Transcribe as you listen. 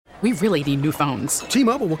We really need new phones.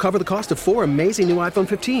 T-Mobile will cover the cost of 4 amazing new iPhone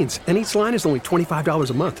 15s, and each line is only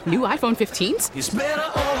 $25 a month. New iPhone 15s? It's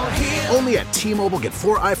better over here. Only at T-Mobile, get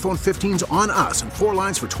 4 iPhone 15s on us and 4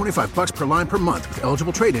 lines for $25 per line per month with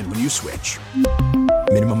eligible trade-in when you switch.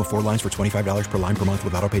 Minimum of 4 lines for $25 per line per month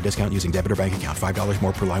with autopay discount using debit or bank account. $5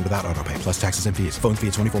 more per line without autopay, plus taxes and fees. Phone fee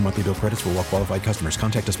at 24 monthly bill credits for well-qualified customers.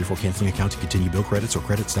 Contact us before canceling account to continue bill credits or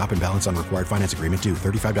credit stop and balance on required finance agreement due.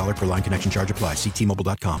 $35 per line connection charge applies. See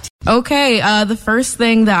T-Mobile.com. Okay, the first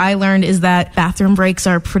thing that I learned is that bathroom breaks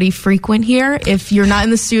are pretty frequent here. If you're not in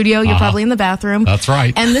the studio, you're probably in the bathroom. That's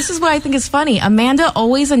right. And this is what I think is funny. Amanda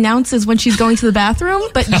always announces when she's going to the bathroom,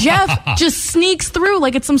 but Jeff just sneaks through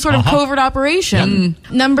like it's some sort of covert operation.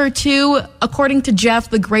 Number 2, according to Jeff,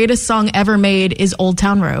 the greatest song ever made is Old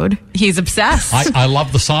Town Road. He's obsessed. I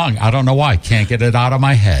love the song. I don't know why. Can't get it out of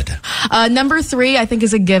my head. Number 3, I think,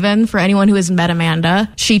 is a given for anyone who has met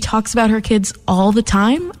Amanda. She talks about her kids all the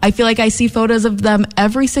time. I feel like I see photos of them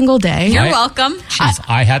every single day. You're welcome. Jeez,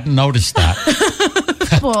 I hadn't noticed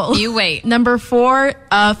that. Well, You wait. Number 4,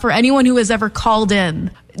 for anyone who has ever called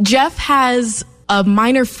in, Jeff has a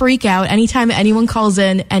minor freak out anytime anyone calls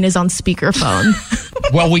in and is on speakerphone.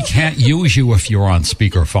 Well, we can't use you if you're on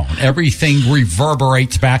speakerphone. Everything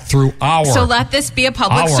reverberates back through So let this be a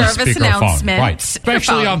public service announcement. Right.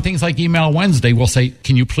 Especially on things like Email Wednesday, we'll say,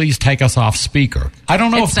 can you please take us off speaker? I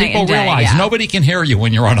don't know It's if night people and day, realize yeah. nobody can hear you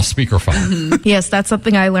when you're on a speakerphone. Yes, that's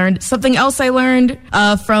something I learned. Something else I learned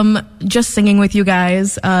from just singing with you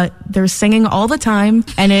guys. They're singing all the time,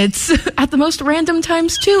 and it's at the most random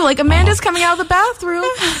times, too. Like, Amanda's coming out of the bathroom,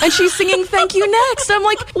 and she's singing Thank You Next. I'm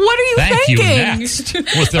like, what are you Thank thinking? you next.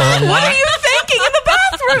 Was there a line? What are you thinking in the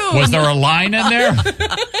bathroom? Was there a line in there?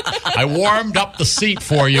 I warmed up the seat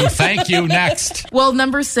for you. Thank you. Next. Well,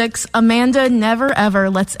 number 6, Amanda never ever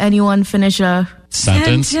lets anyone finish a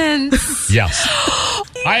Sentence. Yes.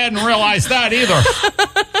 I hadn't realized that either.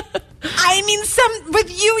 I mean, with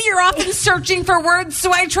you, you're often searching for words,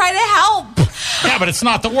 so I try to help. Yeah, but it's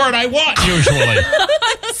not the word I want usually.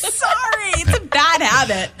 Sorry, it's a bad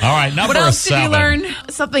habit. All right, number What else 7. did you learn?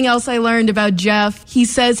 Something else I learned about Jeff, he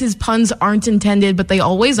says his puns aren't intended, but they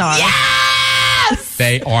always are. Yes!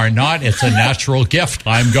 They are not. It's a natural gift.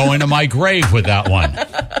 I'm going to my grave with that one.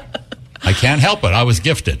 I can't help it. I was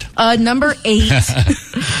gifted. Number 8.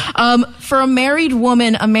 For a married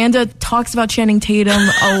woman, Amanda talks about Channing Tatum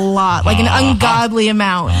a lot, like an ungodly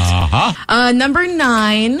amount. Number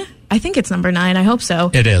 9. I think it's number 9. I hope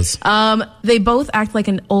so. It is. They both act like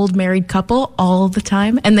an old married couple all the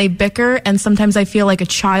time, and they bicker, and sometimes I feel like a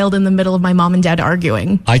child in the middle of my mom and dad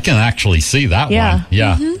arguing. I can actually see that one.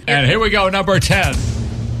 Yeah. And here we go, number 10.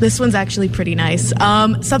 This one's actually pretty nice.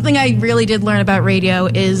 Something I really did learn about radio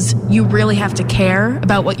is you really have to care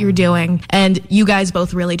about what you're doing, and you guys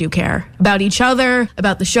both really do care about each other,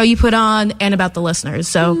 about the show you put on, and about the listeners.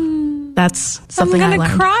 So that's something I I'm learned. going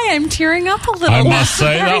to cry. I'm tearing up a little. I must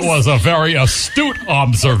say that was a very astute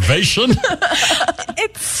observation.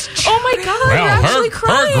 It's Oh my God, Well, you're actually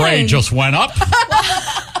crying. her grade just went up.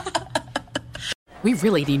 We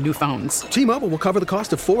really need new phones. T-Mobile will cover the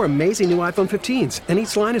cost of 4 amazing new iPhone 15s, and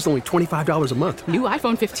each line is only $25 a month. New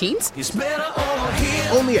iPhone 15s? It's better over here.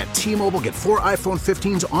 Only at T-Mobile, get 4 iPhone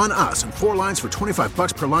 15s on us and 4 lines for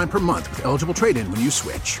 $25 per line per month with eligible trade-in when you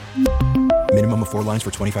switch. Minimum of 4 lines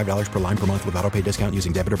for $25 per line per month with autopay discount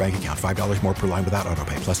using debit or bank account. $5 more per line without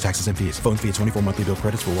autopay, plus taxes and fees. Phone fee at 24 monthly bill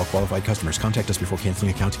credits for well-qualified customers. Contact us before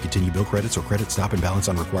canceling account to continue bill credits or credit stop and balance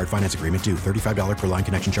on required finance agreement due. $35 per line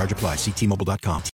connection charge applies. See T-Mobile.com.